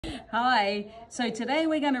Hi, so today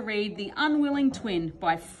we're going to read The Unwilling Twin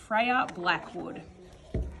by Freya Blackwood.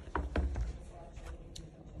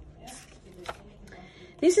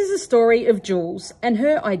 This is a story of Jules and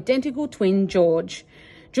her identical twin George.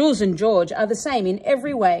 Jules and George are the same in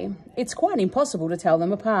every way. It's quite impossible to tell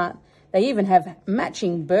them apart. They even have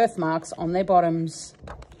matching birthmarks on their bottoms.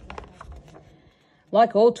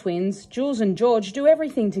 Like all twins, Jules and George do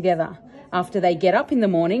everything together. After they get up in the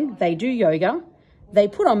morning, they do yoga. They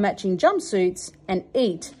put on matching jumpsuits and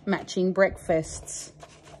eat matching breakfasts.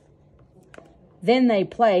 Then they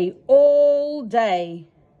play all day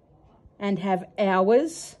and have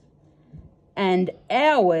hours and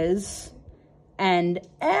hours and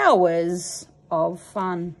hours of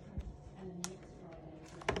fun.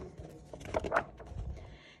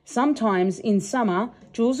 Sometimes in summer,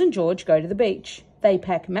 Jules and George go to the beach. They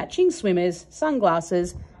pack matching swimmers,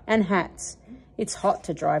 sunglasses and hats. It's hot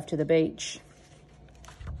to drive to the beach.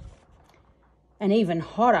 And even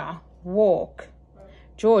hotter, walk.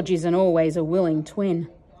 George isn't always a willing twin.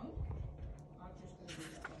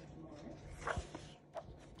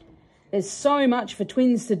 There's so much for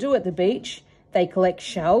twins to do at the beach. They collect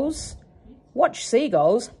shells, watch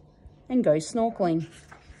seagulls, and go snorkeling.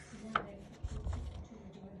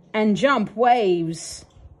 And jump waves.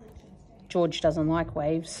 George doesn't like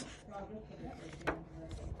waves.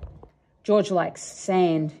 George likes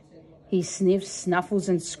sand. He sniffs, snuffles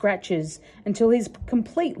and scratches until he's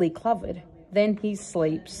completely covered. Then he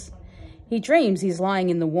sleeps. He dreams he's lying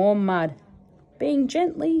in the warm mud, being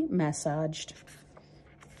gently massaged.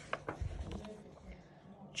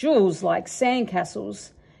 Jules likes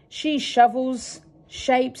sandcastles. She shovels,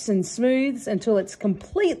 shapes and smooths until it's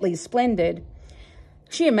completely splendid.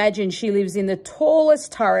 She imagines she lives in the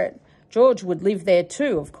tallest turret. George would live there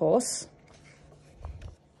too, of course.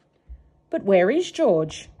 But where is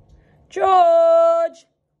George? George!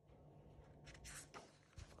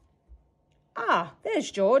 Ah, there's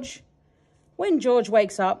George. When George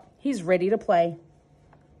wakes up, he's ready to play.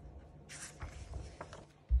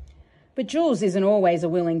 But Jules isn't always a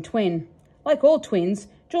willing twin. Like all twins,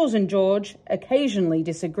 Jules and George occasionally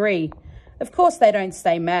disagree. Of course, they don't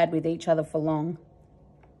stay mad with each other for long.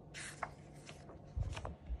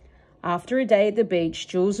 After a day at the beach,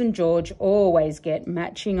 Jules and George always get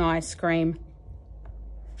matching ice cream.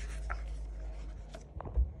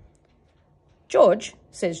 George,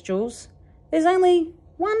 says Jules, there's only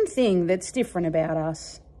one thing that's different about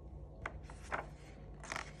us.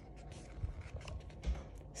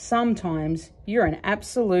 Sometimes you're an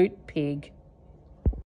absolute pig.